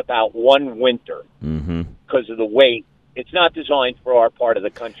last about one winter because of the weight. It's not designed for our part of the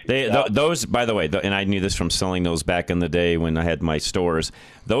country. Those, by the way, and I knew this from selling those back in the day when I had my stores,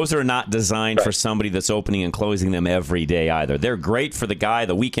 those are not designed for somebody that's opening and closing them every day either. They're great for the guy,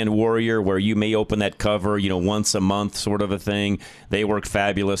 the weekend warrior, where you may open that cover, once a month sort of a thing. They work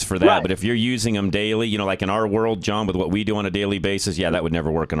fabulous for that. Right. But if you're using them daily, like in our world, John, with what we do on a daily basis, that would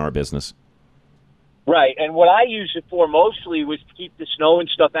never work in our business. Right. And what I use it for mostly was to keep the snow and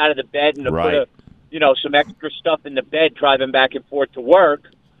stuff out of the bed and to put some extra stuff in the bed driving back and forth to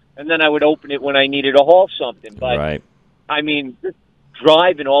work, and then I would open it when I needed to haul something. But, I mean,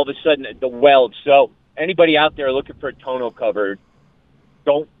 driving all of a sudden the weld. So anybody out there looking for a tonneau cover,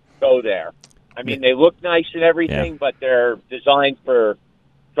 don't go there. I mean, they look nice and everything, but they're designed for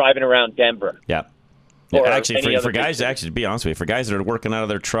driving around Denver. Yeah. Actually, for guys, to be honest with you, for guys that are working out of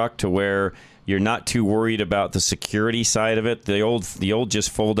their truck to where you're not too worried about the security side of it, the old just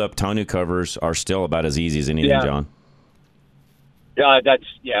fold up tonneau covers are still about as easy as anything, John.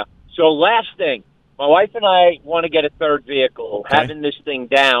 So last thing, my wife and I want to get a third vehicle. Okay. Having this thing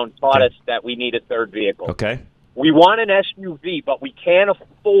down taught us that we need a third vehicle. Okay. We want an SUV, but we can't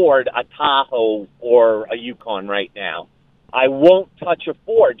afford a Tahoe or a Yukon right now. I won't touch a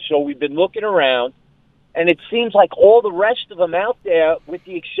Ford, so we've been looking around. And it seems like all the rest of them out there, with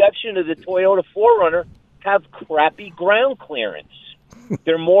the exception of the Toyota 4Runner, have crappy ground clearance.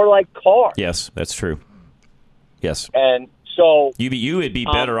 They're more like cars. Yes, that's true. Yes. And so you would be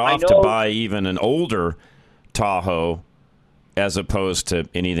better off to buy even an older Tahoe as opposed to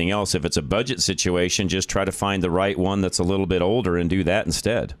anything else. If it's a budget situation, just try to find the right one that's a little bit older and do that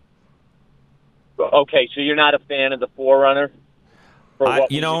instead. Okay, so you're not a fan of the 4Runner?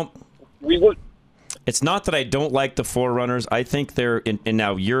 We would. It's not that I don't like the 4Runners. I think they're and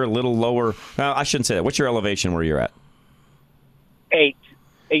now you're a little lower. Well, I shouldn't say that. What's your elevation where you're at?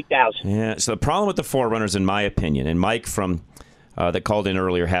 8,000. Yeah. So the problem with the 4Runners, in my opinion, and Mike from that called in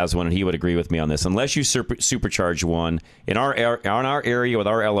earlier has one, and he would agree with me on this. Unless you supercharge one in our area with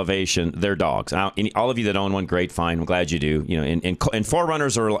our elevation, they're dogs. Now, all of you that own one, great, fine. I'm glad you do. You know, and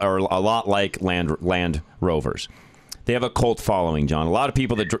 4Runners are a lot like Land Rovers. They have a cult following, John. A lot of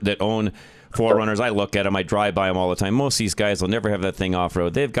people that own 4Runners, I look at them, I drive by them all the time. Most of these guys will never have that thing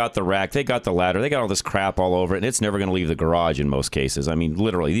off-road. They've got the rack, they got the ladder, they got all this crap all over it, and it's never going to leave the garage in most cases. I mean,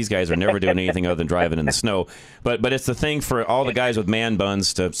 literally, these guys are never doing anything other than driving in the snow. But it's the thing for all the guys with man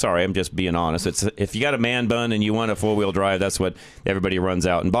buns to, sorry, I'm just being honest. It's if you got a man bun and you want a four-wheel drive, that's what everybody runs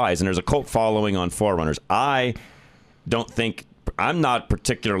out and buys. And there's a cult following on 4Runners. I'm not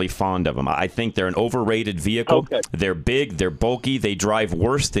particularly fond of them. I think they're an overrated vehicle. Okay. They're big, they're bulky, they drive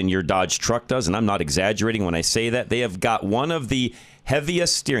worse than your Dodge truck does, and I'm not exaggerating when I say that. They have got one of the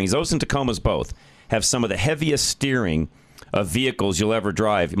heaviest steerings. Those in Tacomas both have some of the heaviest steering of vehicles you'll ever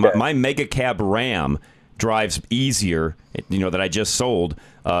drive. My Mega Cab Ram drives easier, that I just sold.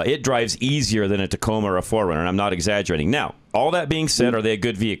 It drives easier than a Tacoma or a 4Runner, and I'm not exaggerating. Now, all that being said, are they a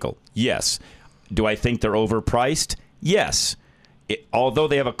good vehicle? Yes. Do I think they're overpriced? Yes. Although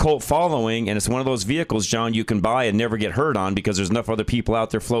they have a cult following, and it's one of those vehicles, John, you can buy and never get hurt on because there's enough other people out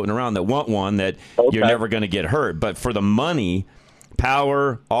there floating around that want one that you're never going to get hurt. But for the money,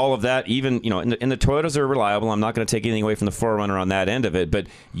 power, all of that, even, and the Toyotas are reliable. I'm not going to take anything away from the 4Runner on that end of it, but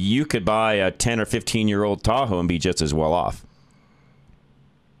you could buy a 10 or 15-year-old Tahoe and be just as well off.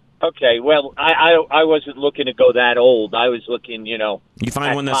 Okay, well, I wasn't looking to go that old. I was looking, You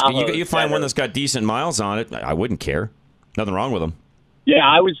find one that's got decent miles on it, I wouldn't care. Nothing wrong with them. Yeah,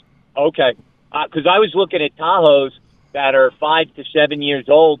 I was okay because I was looking at Tahoes that are 5 to 7 years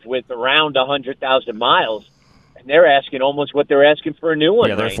old with around 100,000 miles, and they're asking almost what they're asking for a new one.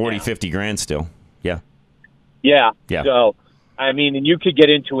 Yeah, they're 40, 50 grand still. Yeah. Yeah. So, I mean, and you could get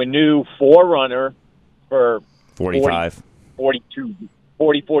into a new 4Runner for 45, 42,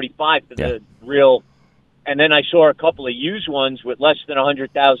 40, 45 for the real. And then I saw a couple of used ones with less than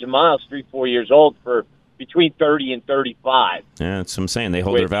 100,000 miles, 3-4 years old for between 30 and 35. Yeah, that's what I'm saying. They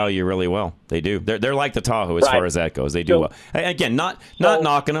hold their value really well. They do. They're like the Tahoe as far as that goes. They do well. Again, not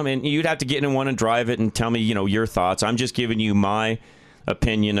knocking them, and you'd have to get in one and drive it and tell me, your thoughts. I'm just giving you my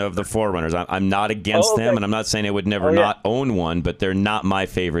opinion of the 4Runners. I'm not against them, and I'm not saying I would never not own one, but they're not my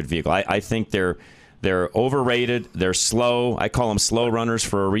favorite vehicle. I think they're overrated. They're slow. I call them slow runners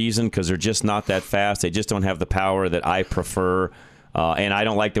for a reason because they're just not that fast. They just don't have the power that I prefer. And I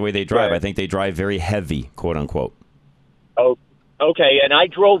don't like the way they drive. Right. I think they drive very heavy, quote unquote. Oh, okay. And I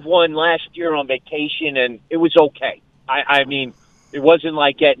drove one last year on vacation, and it was okay. I mean, it wasn't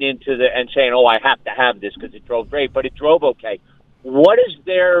like getting into and saying, "Oh, I have to have this" because it drove great, but it drove okay.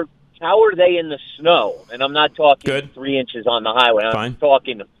 How are they in the snow? And I'm not talking 3 inches on the highway. I'm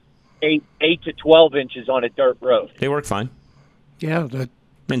talking 8 to 12 inches on a dirt road. They work fine. Yeah,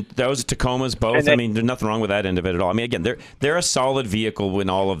 those Tacomas, both. Then, there's nothing wrong with that end of it at all. I mean, again, they're a solid vehicle when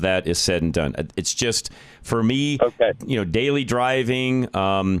all of that is said and done. It's just, for me, daily driving,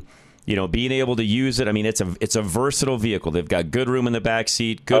 being able to use it. I mean, it's a versatile vehicle. They've got good room in the back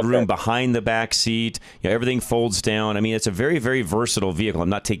seat, good room behind the back seat. Everything folds down. I mean, it's a very, very versatile vehicle. I'm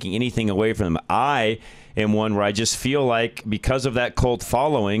not taking anything away from them. I am one where I just feel like because of that cult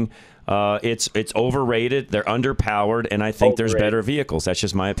following, it's overrated. They're underpowered, and I think there's better vehicles. That's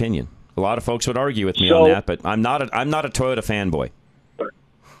just my opinion. A lot of folks would argue with me on that, but I'm not a Toyota fanboy.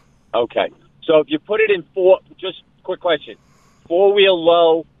 Okay, so if you put it in just quick question, 4-wheel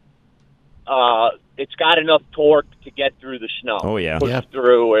low, it's got enough torque to get through the snow. Oh yeah,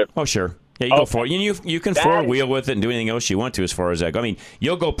 through. Oh sure. Yeah, you go for it. You can 4-wheel with it and do anything else you want to as far as that goes. I mean,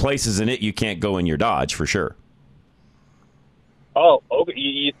 you'll go places in it you can't go in your Dodge for sure. Oh, okay.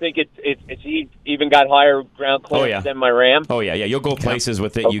 You think it's even got higher ground clearance than my Ram? Oh, yeah. You'll go places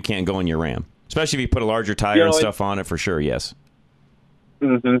with it you can't go in your Ram. Especially if you put a larger tire and stuff on it, for sure, yes.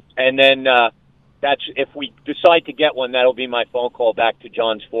 Mm-hmm. And then that's if we decide to get one, that'll be my phone call back to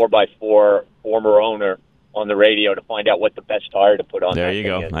John's 4x4 former owner on the radio to find out what the best tire to put on. There you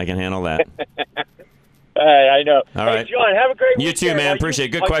go. I can handle that. I know. All right. John, have a great weekend. You too, man. Appreciate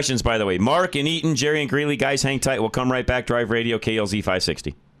it. Good questions, by the way. Mark and Eaton, Jerry and Greeley, guys, hang tight. We'll come right back. Drive Radio, KLZ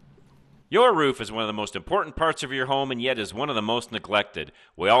 560. Your roof is one of the most important parts of your home and yet is one of the most neglected.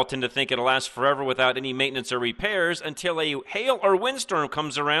 We all tend to think it'll last forever without any maintenance or repairs until a hail or windstorm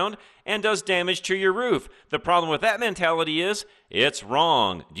comes around and does damage to your roof. The problem with that mentality is it's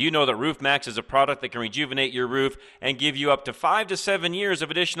wrong. Do you know that Roof Max is a product that can rejuvenate your roof and give you up to 5 to 7 years of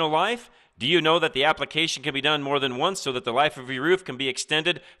additional life? Do you know that the application can be done more than once so that the life of your roof can be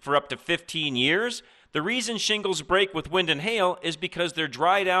extended for up to 15 years? The reason shingles break with wind and hail is because they're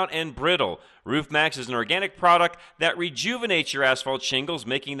dried out and brittle. RoofMax is an organic product that rejuvenates your asphalt shingles,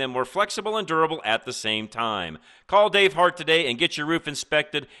 making them more flexible and durable at the same time. Call Dave Hart today and get your roof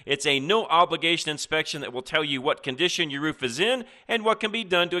inspected. It's a no-obligation inspection that will tell you what condition your roof is in and what can be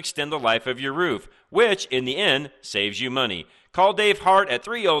done to extend the life of your roof, which, in the end, saves you money. Call Dave Hart at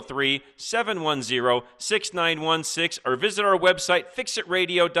 303-710-6916 or visit our website,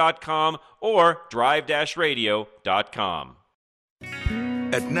 fixitradio.com or drive-radio.com.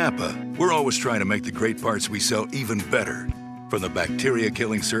 At Napa, we're always trying to make the great parts we sell even better. From the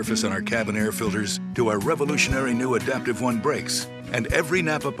bacteria-killing surface on our cabin air filters to our revolutionary new Adaptive One brakes. And every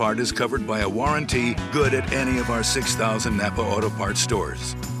Napa part is covered by a warranty good at any of our 6,000 Napa Auto Parts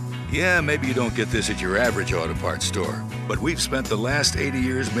stores. Yeah, maybe you don't get this at your average auto parts store, but we've spent the last 80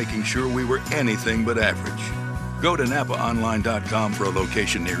 years making sure we were anything but average. Go to NapaOnline.com for a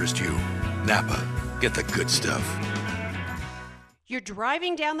location nearest you. Napa, get the good stuff. You're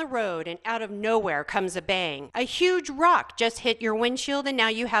driving down the road and out of nowhere comes a bang. A huge rock just hit your windshield and now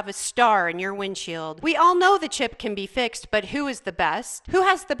you have a star in your windshield. We all know the chip can be fixed, but who is the best? Who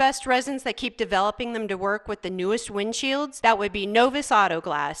has the best resins that keep developing them to work with the newest windshields? That would be Novus Auto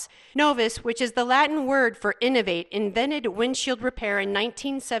Glass. Novus, which is the Latin word for innovate, invented windshield repair in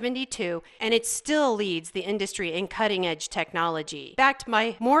 1972, and it still leads the industry in cutting-edge technology. Backed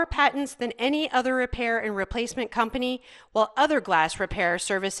by more patents than any other repair and replacement company, while other glass repair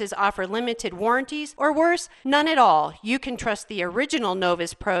services offer limited warranties, or worse, none at all. You can trust the original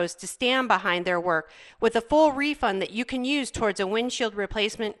Novus pros to stand behind their work with a full refund that you can use towards a windshield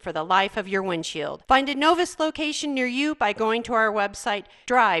replacement for the life of your windshield. Find a Novus location near you by going to our website,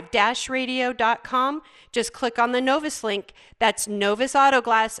 drive-radio.com. Just click on the Novus link. That's Novus Auto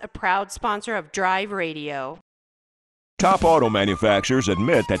Glass, a proud sponsor of Drive Radio. Top auto manufacturers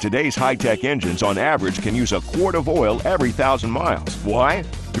admit that today's high-tech engines on average can use a quart of oil every 1,000 miles. Why?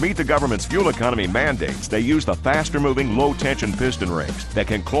 To meet the government's fuel economy mandates, they use the faster-moving low-tension piston rings that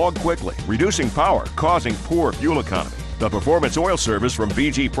can clog quickly, reducing power, causing poor fuel economy. The Performance Oil Service from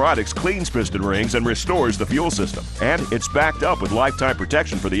BG Products cleans piston rings and restores the fuel system. And it's backed up with lifetime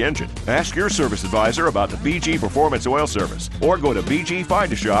protection for the engine. Ask your service advisor about the BG Performance Oil Service or go to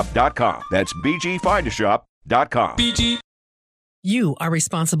bgfindashop.com. That's bgfindashop.com. You are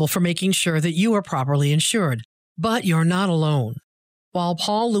responsible for making sure that you are properly insured, but you're not alone. While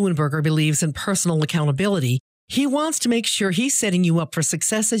Paul Leuenberger believes in personal accountability, he wants to make sure he's setting you up for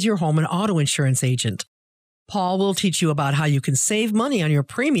success as your home and auto insurance agent. Paul will teach you about how you can save money on your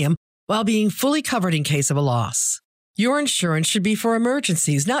premium while being fully covered in case of a loss. Your insurance should be for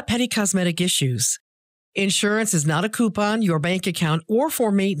emergencies, not petty cosmetic issues. Insurance is not a coupon, your bank account, or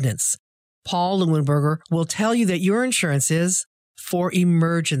for maintenance. Paul Leuenberger will tell you that your insurance is for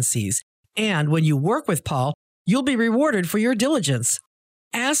emergencies. And when you work with Paul, you'll be rewarded for your diligence.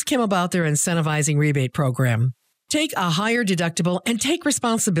 Ask him about their incentivizing rebate program. Take a higher deductible and take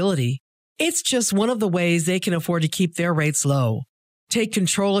responsibility. It's just one of the ways they can afford to keep their rates low. Take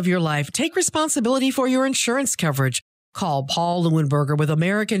control of your life. Take responsibility for your insurance coverage. Call Paul Leuenberger with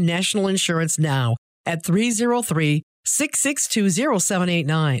American National Insurance now at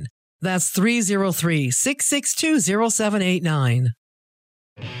 303-662-0789. That's 303-662-0789.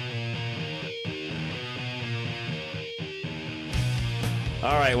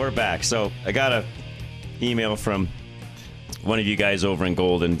 All right, we're back. So I got an email from one of you guys over in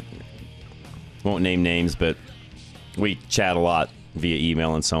Golden. Won't name names, but we chat a lot via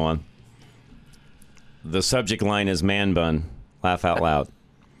email and so on. The subject line is man bun. Laugh out loud.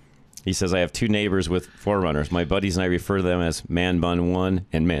 He says, I have two neighbors with 4Runners. My buddies and I refer to them as Man Bun 1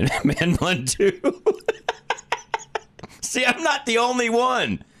 and Man Bun 2. See, I'm not the only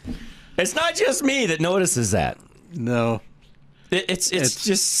one. It's not just me that notices that. No. It's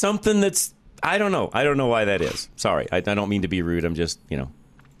just something that's, I don't know. I don't know why that is. Sorry. I don't mean to be rude. I'm just,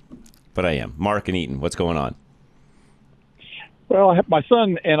 but I am. Mark and Eaton, what's going on? Well, my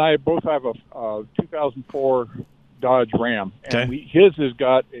son and I both have a 2004 Dodge Ram, and his has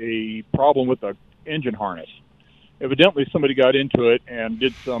got a problem with the engine harness. Evidently, somebody got into it and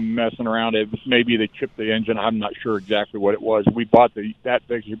did some messing around. Maybe they chipped the engine. I'm not sure exactly what it was. We bought that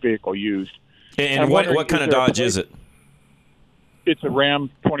vehicle used. And what kind of Dodge is it? It's a Ram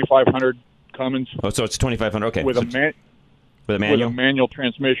 2500 Cummins. Oh, so it's 2500. Okay. With a manual. With a manual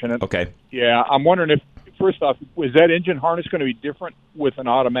transmission. Okay. Yeah, I'm wondering if, first off, is that engine harness going to be different with an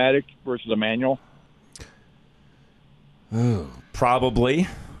automatic versus a manual? Probably.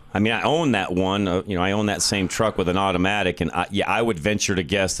 I mean, I own that one. I own that same truck with an automatic, and I would venture to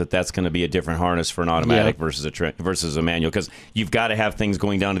guess that that's going to be a different harness for an automatic versus a manual, because you've got to have things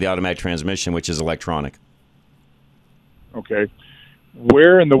going down to the automatic transmission, which is electronic. Okay.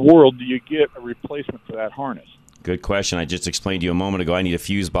 Where in the world do you get a replacement for that harness? Good question. I just explained to you a moment ago. I need a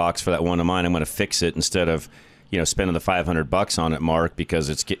fuse box for that one of mine. I'm going to fix it instead of spending the $500 on it, Mark, because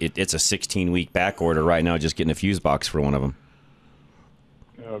it's a 16-week back order right now, just getting a fuse box for one of them.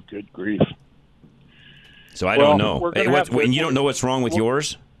 Oh, good grief. So I don't know. And you don't know what's wrong with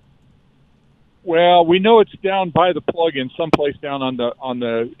yours? Well, we know it's down by the plug-in, someplace down on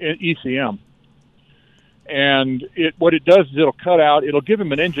the ECM. And what it does is it'll cut out. It'll give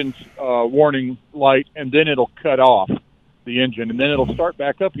him an engine warning light, and then it'll cut off the engine, and then it'll start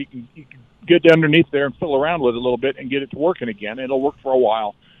back up. He can get underneath there and fiddle around with it a little bit and get it to working again. It'll work for a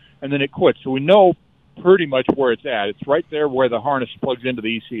while, and then it quits. So we know pretty much where it's at. It's right there where the harness plugs into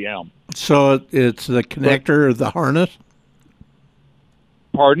the ECM. So it's the connector of the harness?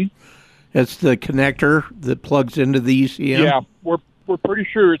 Pardon? It's the connector that plugs into the ECM? Yeah, we're pretty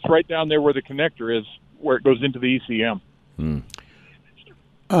sure it's right down there where the connector is, where it goes into the ECM.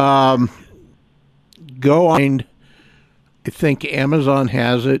 Go on. I think Amazon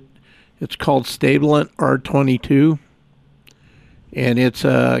has it. It's called Stabilant R22, and it's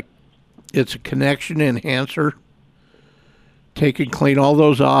a connection enhancer. Take and clean all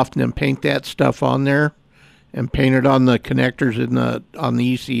those off, and then paint that stuff on there, and paint it on the connectors on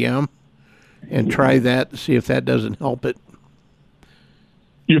the ECM, and try that to see if that doesn't help it.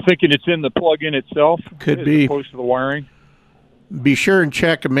 You're thinking it's in the plug-in itself? Could be. As opposed to the wiring? Be sure and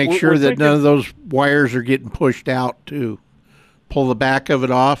check and make sure that none of those wires are getting pushed out, too. Pull the back of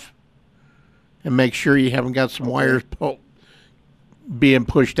it off, and make sure you haven't got some wires being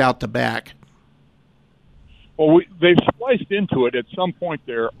pushed out the back. Well, they've spliced into it at some point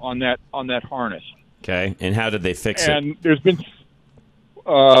there on that harness. Okay, and how did they fix it? And there's been,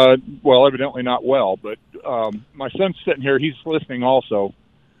 evidently not well, but my son's sitting here. He's listening also.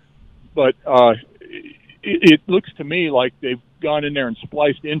 But it looks to me like they've gone in there and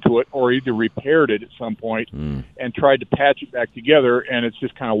spliced into it, or either repaired it at some point and tried to patch it back together, and it's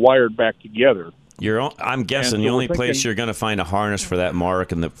just kind of wired back together. I'm guessing the only place you're going to find a harness for that,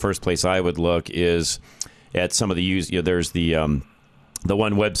 Mark, and the first place I would look is at some of the used. There's the one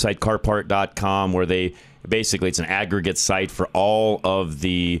website, carpart.com, where it's an aggregate site for all of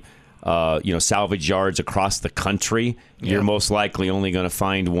the salvage yards across the country. Yeah. You're most likely only going to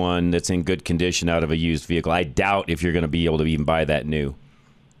find one that's in good condition out of a used vehicle. I doubt if you're going to be able to even buy that new.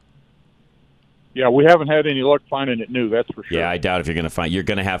 Yeah, we haven't had any luck finding it new, that's for sure. Yeah, I doubt if you're going to find. You're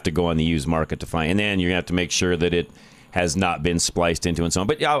going to have to go on the used market to find, and then you're going to have to make sure that it has not been spliced into and so on.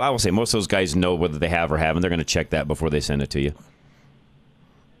 But I will say most of those guys know whether they have or haven't. They're going to check that before they send it to you.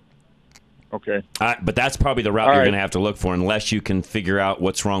 Okay. But that's probably the route you're going to have to look for, unless you can figure out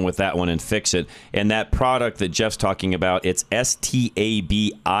what's wrong with that one and fix it. And that product that Jeff's talking about, it's Stabilant.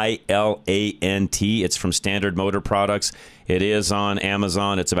 It's from Standard Motor Products. It is on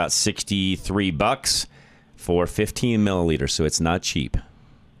Amazon. It's about $63 for 15 milliliters, so it's not cheap.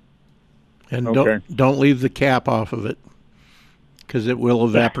 And don't leave the cap off of it, because it will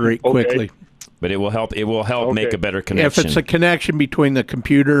evaporate quickly. But it will help. It will help make a better connection. If it's a connection between the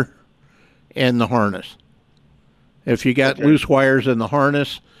computer and the harness. If you got loose wires in the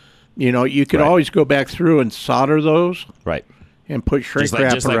harness, you could always go back through and solder those. Right. And put shrink wrap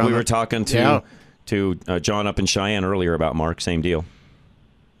around. Just like we were talking to John up in Cheyenne earlier about, Mark. Same deal.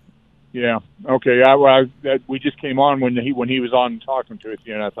 Yeah. Okay. We just came on when he was on talking to us,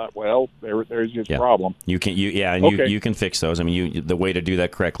 and I thought, well, there's just a problem. You can fix those. I mean, the way to do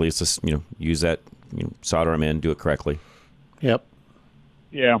that correctly is to use that, solder them in, do it correctly. Yep.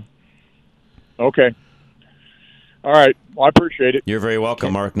 Yeah. Okay. All right. Well, I appreciate it. You're very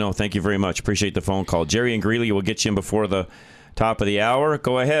welcome, Mark. No, thank you very much. Appreciate the phone call. Jerry and Greeley will get you in before the top of the hour.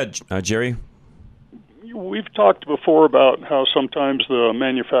 Go ahead, Jerry. We've talked before about how sometimes the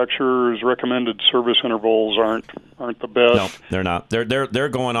manufacturer's recommended service intervals aren't the best. No, they're not. They're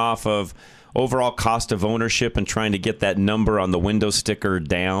going off of overall cost of ownership and trying to get that number on the window sticker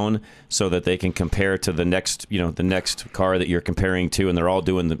down so that they can compare to the next car that you're comparing to, and they're all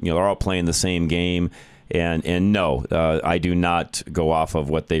doing they're all playing the same game. And no, I do not go off of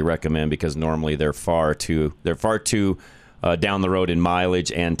what they recommend, because normally they're far too down the road in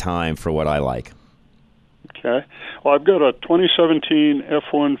mileage and time for what I like. Okay. Well, I've got a 2017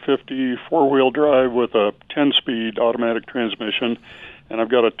 F-150 four-wheel drive with a 10-speed automatic transmission, and I've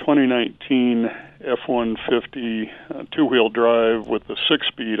got a 2019 F-150 two-wheel drive with a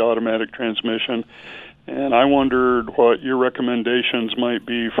 6-speed automatic transmission, and I wondered what your recommendations might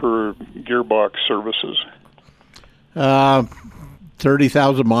be for gearbox services.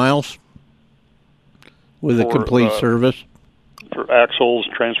 30,000 miles with a complete service. For axles,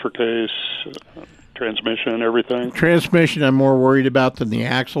 transfer case, transmission, everything? Transmission I'm more worried about than the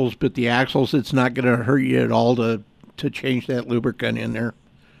axles, but the axles, it's not going to hurt you at all to change that lubricant in there.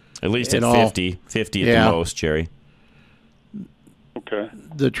 At least at 50 at the most, Jerry. Okay.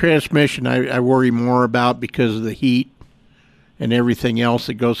 The transmission I worry more about because of the heat and everything else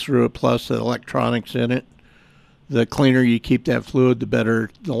that goes through it, plus the electronics in it. The cleaner you keep that fluid, the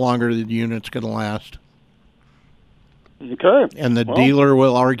longer the unit's going to last. Okay. And the dealer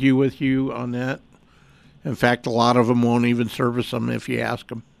will argue with you on that. In fact, a lot of them won't even service them if you ask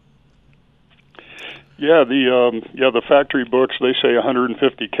them. Yeah, the factory books, they say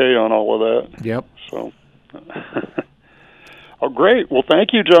 $150K on all of that. Yep. So, oh, great. Well,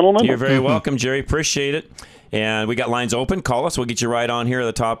 thank you, gentlemen. You're very welcome, Jerry. Appreciate it. And we got lines open. Call us. We'll get you right on here at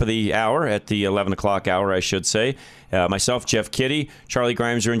the top of the hour, at the 11 o'clock hour, I should say. Myself, Jeff Kitty, Charlie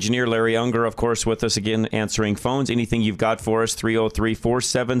Grimes, your engineer, Larry Unger, of course, with us again, answering phones. Anything you've got for us,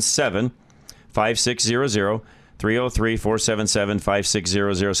 303-477-5600.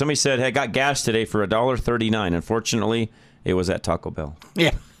 303-477-5600. Somebody said, hey, I got gas today for $1.39. Unfortunately, it was at Taco Bell.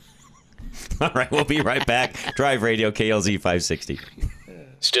 Yeah. All right, we'll be right back. Drive Radio, KLZ 560.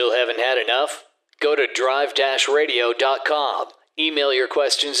 Still haven't had enough? Go to drive-radio.com. Email your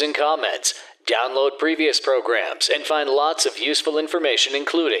questions and comments. Download previous programs and find lots of useful information,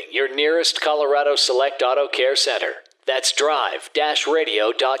 including your nearest Colorado Select Auto Care Center. That's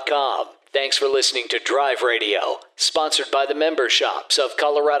drive-radio.com. Thanks for listening to Drive Radio, sponsored by the member shops of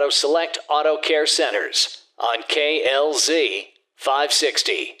Colorado Select Auto Care Centers on KLZ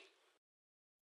 560.